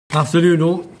Afternoon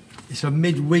all, it's a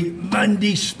midweek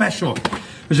Monday special.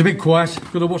 It was a bit quiet,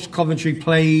 got to watch Coventry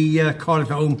play Cardiff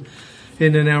at home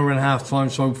in an hour and a half time,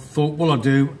 so I thought what I'll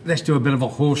do, let's do a bit of a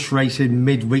horse racing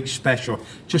midweek special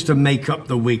just to make up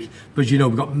the week. But you know,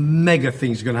 we've got mega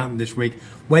things going to happen this week.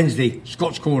 Wednesday,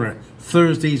 Scott's Corner.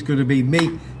 Thursday is going to be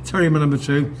me, Terry my number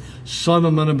 2,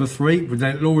 Simon my number 3. We're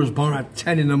down at Laura's Bar at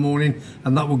 10 in the morning,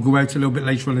 and that will go out a little bit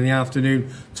later on in the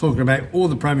afternoon, talking about all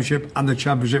the Premiership and the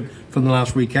Championship from the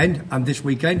last weekend and this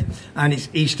weekend. And it's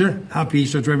Easter. Happy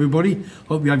Easter to everybody.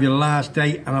 Hope you have your last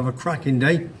day and have a cracking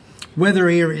day. Weather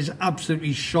here is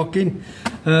absolutely shocking,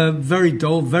 very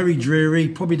dull, very dreary,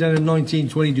 probably down to 19,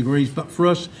 20 degrees, but for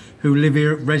us who live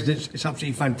here, residents, it's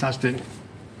absolutely fantastic.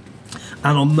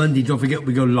 And on Monday, don't forget,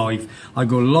 we go live. I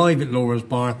go live at Laura's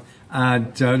Bar,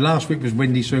 and last week was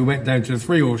windy, so we went down to the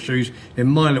 3 Horseshoes in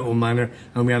my little manor,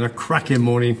 and we had a cracking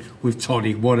morning with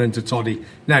Toddy. Well done to Toddy.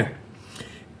 Now,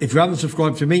 if you haven't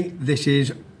subscribed to me, this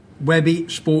is Webby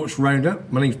Sports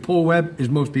Roundup. My name's Paul Webb, as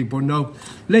most people know.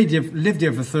 Lived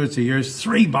here for 30 years,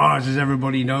 3 bars, as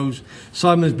everybody knows.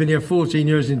 Simon's been here 14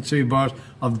 years in 2 bars.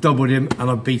 I've doubled him and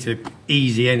I've beat him.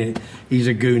 Easy, innit? He's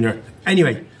a gooner.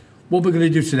 Anyway, what we're going to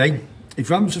do today, if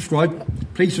you haven't subscribed,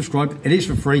 please subscribe. It is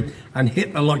for free, and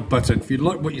hit the like button. If you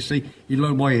like what you see, you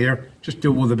like why you're here, just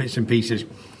do all the bits and pieces.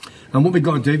 And what we've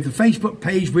got to do, the Facebook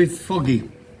page with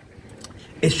Foggy,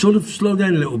 it's sort of slowed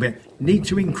down a little bit. Need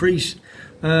to increase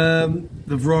the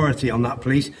variety on that,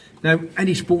 please. Now,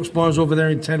 any sports bars over there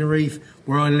in Tenerife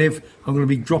where I live, I'm going to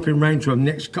be dropping round to them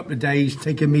next couple of days,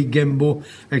 taking me gimbal,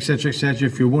 etc, etc.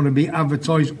 If you want to be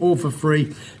advertised all for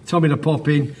free, tell me to pop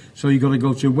in. So you've got to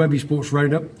go to Webby Sports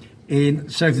Roundup in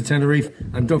south of Tenerife,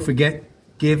 and don't forget,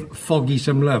 give Foggy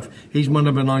some love. He's my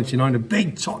number 99, a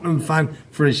big Tottenham fan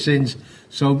for his sins,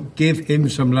 so give him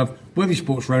some love. Webby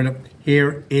Sports Roundup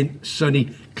here in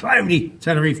sunny, cloudy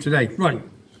Tenerife today. Right.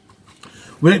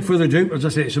 Without further ado, as I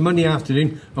said, it's a Monday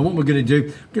afternoon, and what we're going to do,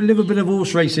 we're going to live a bit of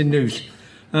horse racing news.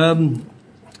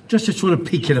 Just to sort of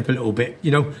peak it up a little bit,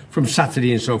 you know, from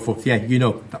Saturday and so forth. Yeah, you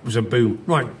know, that was a boom.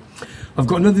 Right, I've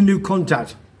got another new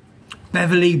contact.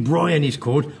 Beverly Bryan he's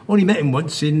called. Only met him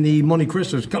once in the Monte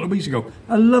Cristos a couple of weeks ago.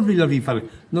 A lovely, lovely fellow.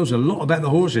 Knows a lot about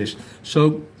the horses.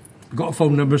 So, got a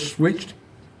phone number switched.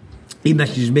 He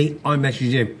messages me, I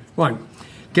message him. Right.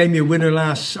 Gave me a winner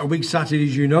last week Saturday,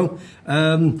 as you know,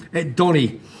 at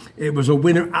Donny. It was a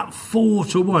winner at 4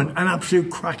 to 1, an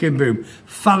absolute cracking boom.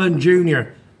 Fallon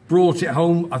Jr. brought it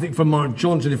home, I think from Mark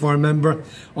Johnson, if I remember,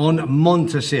 on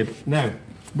Montasib. Now,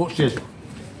 watch this.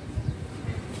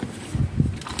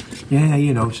 Yeah,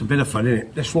 you know, it's a bit of fun, isn't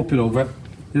it? Let's swap it over.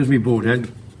 There's me board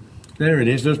head. There it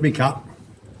is, there's me cat.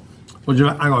 What do you,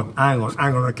 hang on,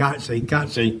 I can't see.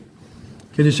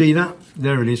 Can you see that?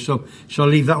 There it is. So, shall I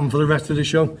leave that one for the rest of the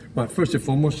show? Right, first and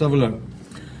foremost, have a look.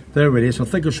 There it is. I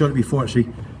think I showed it before, actually.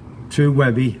 To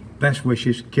Webby, best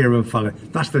wishes, Kieran Fallon.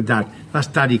 That's the dad. That's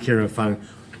Daddy Kieran Fallon.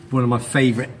 One of my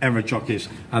favourite ever jockeys.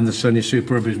 And the son is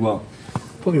superb as well.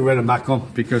 Put me red and back on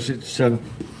because it's,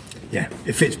 yeah,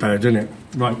 it fits better, doesn't it?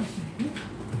 Right.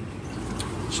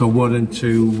 So, one and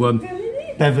to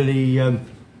Beverly,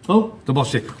 oh, the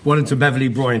boss here. One and to Beverly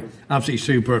Bryan. Absolutely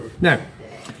superb. Now,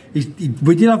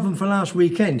 we did have them for last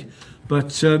weekend,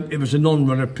 but it was a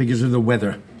non-runner because of the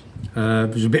weather.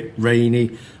 It was a bit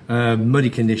rainy, muddy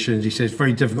conditions. He says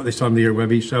very difficult this time of the year,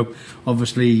 Webby. So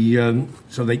obviously,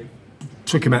 so they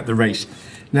took him out the race.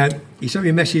 Now he sent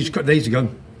me a message a couple of days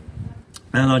ago,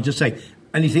 and I just say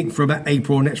anything for about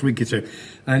April next week or two.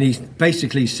 And he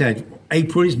basically said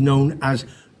April is known as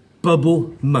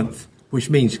Bubble Month, which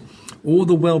means all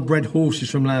the well-bred horses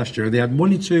from last year. They had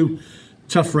 1 or 2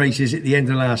 tough races at the end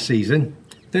of last season.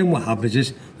 Then what happens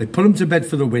is they put them to bed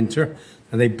for the winter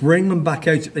and they bring them back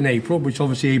out in April, which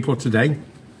obviously April today.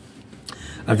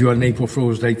 Have you had an April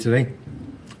Fool's Day today?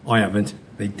 I haven't.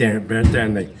 They daren't,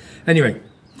 they? Anyway,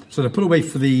 so they put away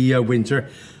for the winter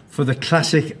for the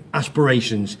classic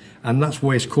aspirations, and that's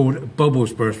why it's called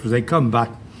Bubbles Burst, because they come back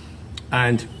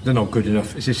and they're not good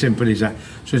enough. It's as simple as that.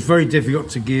 So it's very difficult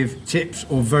to give tips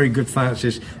or very good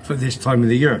fancies for this time of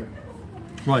the year.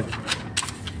 Right.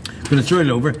 Going to throw it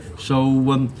over,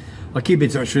 so I'll keep in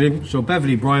touch with him. So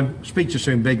Beverly Bryan, speak to you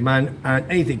soon, big man, and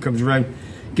anything comes around,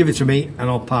 give it to me and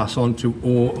I'll pass on to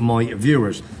all my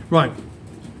viewers. Right,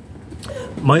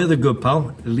 my other good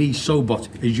pal, Lee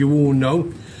Sobot, as you all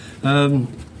know,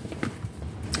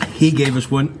 he gave us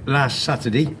one last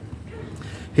Saturday.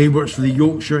 He works for the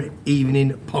Yorkshire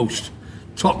Evening Post,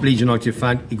 top Leeds United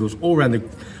fan. He goes all around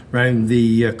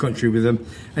the country with them.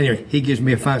 Anyway, he gives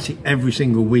me a fancy every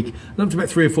single week. And up to about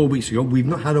 3 or 4 weeks ago, we've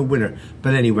not had a winner.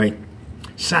 But anyway,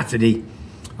 Saturday,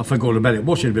 I forgot about it,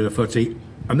 watching a bit of footy,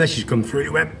 a message come through.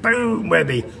 It went, boom,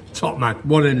 Webby, top man,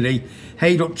 one and Lee.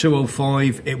 Haydock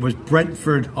 205, it was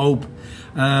Brentford Hope,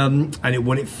 and it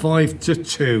won it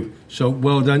 5-2. So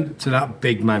well done to that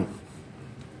big man.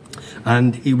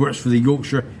 And he works for the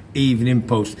Yorkshire Evening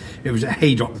Post. It was at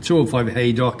Haydock, the 205 at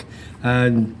Haydock,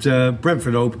 and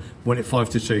Brentford Hope won it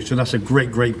 5-2. So that's a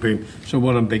great boom. So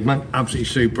well done, big man, absolutely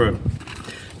superb.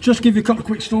 Just give you a couple of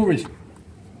quick stories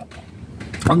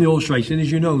on the horse racing.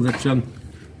 As you know, that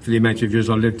for the amount of years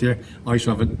I lived here, I used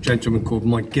to have a gentleman called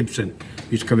Mike Gibson.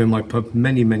 He used to come in my pub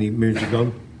many moons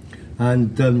ago,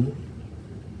 and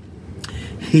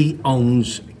he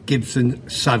owns Gibson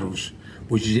Saddles,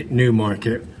 which is at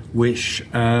Newmarket, which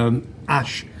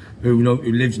Ash, who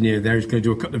lives near there, is going to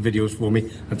do a couple of videos for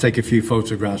me and take a few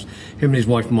photographs. Him and his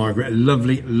wife Margaret, a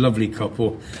lovely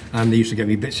couple, and they used to get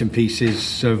me bits and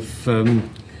pieces of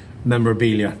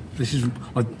memorabilia. This is,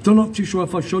 I'm not too sure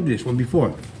if I've showed you this one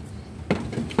before,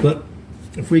 but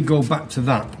if we go back to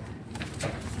that,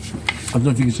 I don't know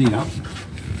if you can see that.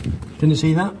 Can you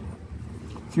see that?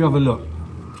 If you have a look,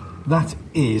 that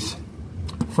is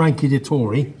Frankie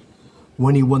Dettori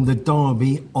when he won the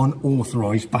Derby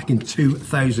unauthorised back in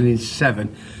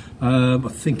 2007. I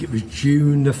think it was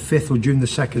June the 5th or June the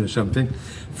 2nd or something,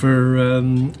 for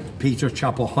Peter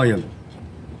Chapel Hyam.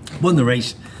 Won the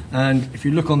race, and if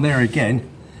you look on there again,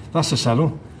 that's the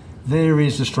saddle. There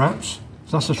is the straps.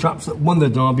 So that's the straps that won the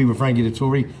Derby with Frankie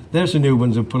Dettori. There's the new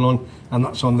ones I've put on, and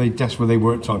that's on the desk where they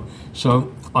worked on.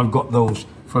 So I've got those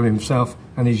from himself,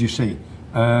 and as you see,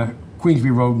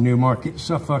 Queensby Road, Newmarket,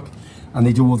 Suffolk, and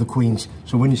they do all the Queens.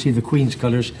 So when you see the Queen's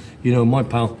colours, you know my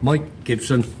pal Mike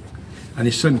Gibson and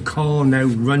his son Carl now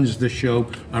runs the show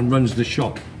and runs the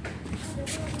shop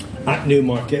at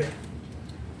Newmarket,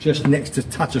 just next to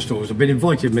Tatter Stores. I've been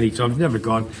invited many times, never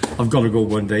gone. I've got to go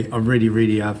one day, I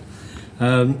really have.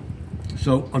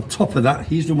 So on top of that,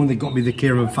 he's the one that got me the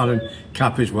Kieran Fallon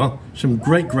cap as well. Some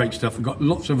great stuff. I've got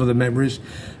lots of other memories,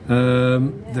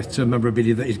 that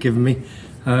memorabilia that he's given me.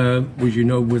 As you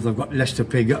know, I've got Leicester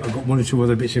Pig, I've got one or two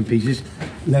other bits and pieces.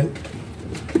 Now,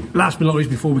 last but not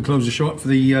least, before we close the show up for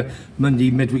the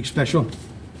Monday midweek special,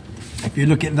 if you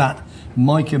look at that,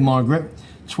 Mike and Margaret,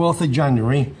 12th of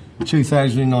January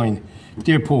 2009.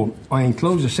 Dear Paul, I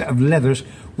enclosed a set of leathers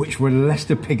which were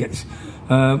Leicester Pigots.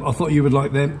 I thought you would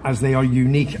like them, as they are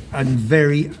unique and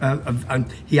very,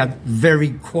 and he had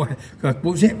very quiet, what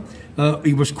was it?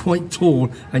 He was quite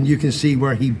tall, and you can see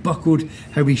where he buckled,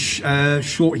 how he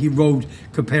short he rode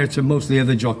compared to most of the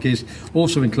other jockeys.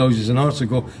 Also encloses an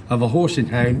article of a Horse and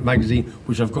Hound magazine,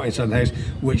 which I've got inside the house,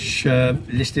 which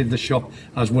listed the shop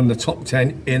as one of the top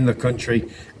 10 in the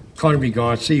country. Kind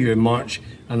regards, see you in March.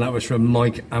 And that was from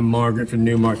Mike and Margaret from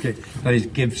Newmarket. That is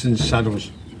Gibson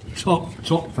Saddles. Top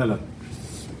fella.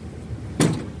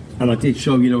 And I did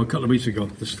show, a couple of weeks ago,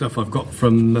 the stuff I've got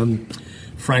from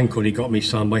Frank, when he got me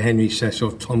signed by Henry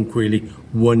Cecil, Tom Queally,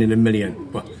 1 in a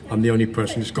million. Well, I'm the only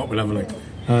person who's got one, haven't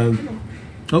I?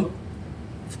 Oh,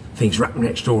 things wrapping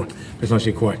next door. It's nice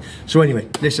and quiet. So anyway,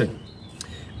 listen,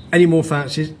 any more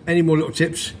fancies, any more little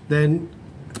tips, then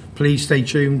please stay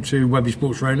tuned to Webby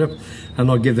Sports Roundup, and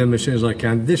I'll give them as soon as I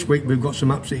can. This week we've got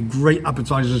some absolutely great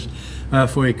appetizers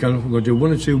for you. We're going to do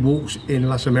 1 or 2 walks in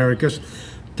Las Americas,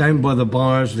 down by the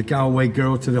bars, the Galway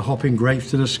Girl, to the Hopping Grapes,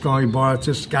 to the Sky Bar,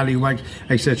 to Scallywags,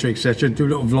 etc, etc. Do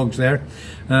little vlogs there.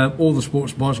 All the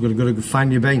sports bars. We're going to go to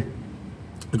Fania Bay.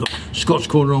 I've got Scott's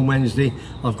Corner on Wednesday.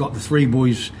 I've got the 3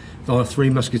 boys, our 3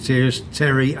 musketeers,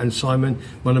 Terry and Simon,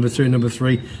 my number 2 and number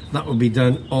 3. That will be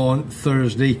done on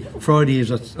Thursday. Friday,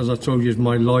 as I told you, is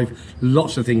my live.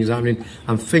 Lots of things happening,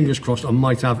 and fingers crossed I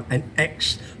might have an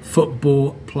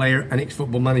ex-football player, an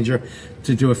ex-football manager,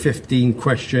 to do a 15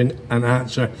 question and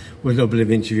answer with a little bit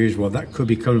of interview as well. That could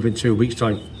be coming up in 2 weeks'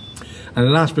 time.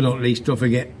 And last but not least, don't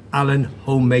forget Alan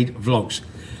Homemade Vlogs,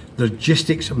 the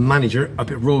logistics manager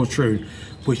up at Royal Troon,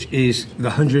 which is the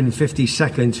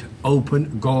 152nd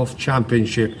Open Golf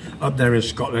Championship up there in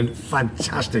Scotland.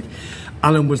 Fantastic.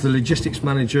 Alan was the logistics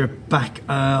manager back,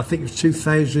 I think it was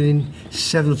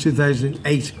 2007 or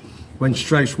 2008 when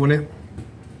Strauss won it.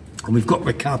 And we've got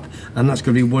the cap, and that's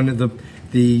going to be one of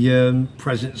the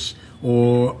presents,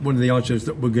 or one of the items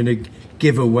that we're going to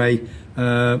give away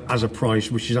as a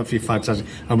prize, which is absolutely fantastic,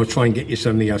 and we'll try and get you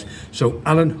something else. So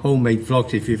Alan Homemade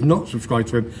Vlogs, if you've not subscribed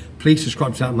to him, please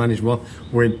subscribe to that man as well.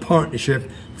 We're in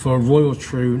partnership for Royal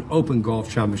Troon Open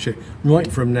Golf Championship right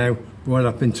from now right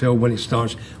up until when it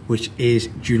starts, which is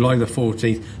July the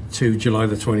 14th to July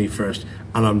the 21st.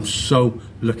 And I'm so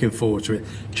looking forward to it.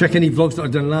 Check any vlogs that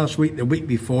I've done last week, the week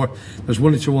before. There's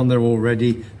 1 or 2 on there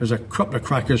already. There's a couple of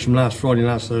crackers from last Friday and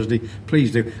last Thursday.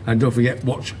 Please do. And don't forget,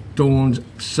 watch Dawn's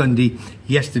Sunday,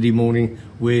 yesterday morning,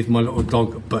 with my little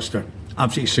dog, Buster.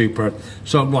 Absolutely super.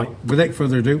 So, right, without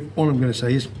further ado, all I'm going to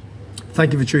say is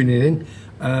thank you for tuning in.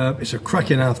 It's a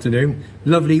cracking afternoon,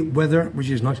 lovely weather, which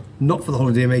is nice, not for the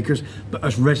holiday makers, but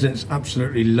us residents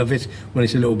absolutely love it when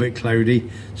it's a little bit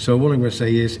cloudy. So what I'm going to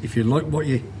say is, if you like what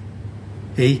you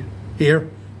hear,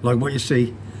 like what you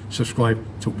see, subscribe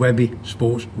to Webby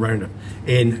Sports Roundup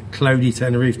in cloudy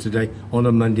Tenerife today on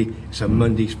a Monday. It's a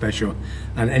Monday special,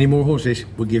 and any more horses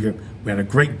we'll give him. We had a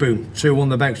great boom, 2 on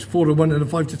the bounce, 4 to 1 and a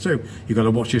 5 to 2. You've got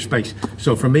to watch your space.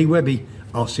 So from me, Webby,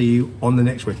 I'll see you on the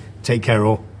next week. Take care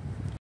all.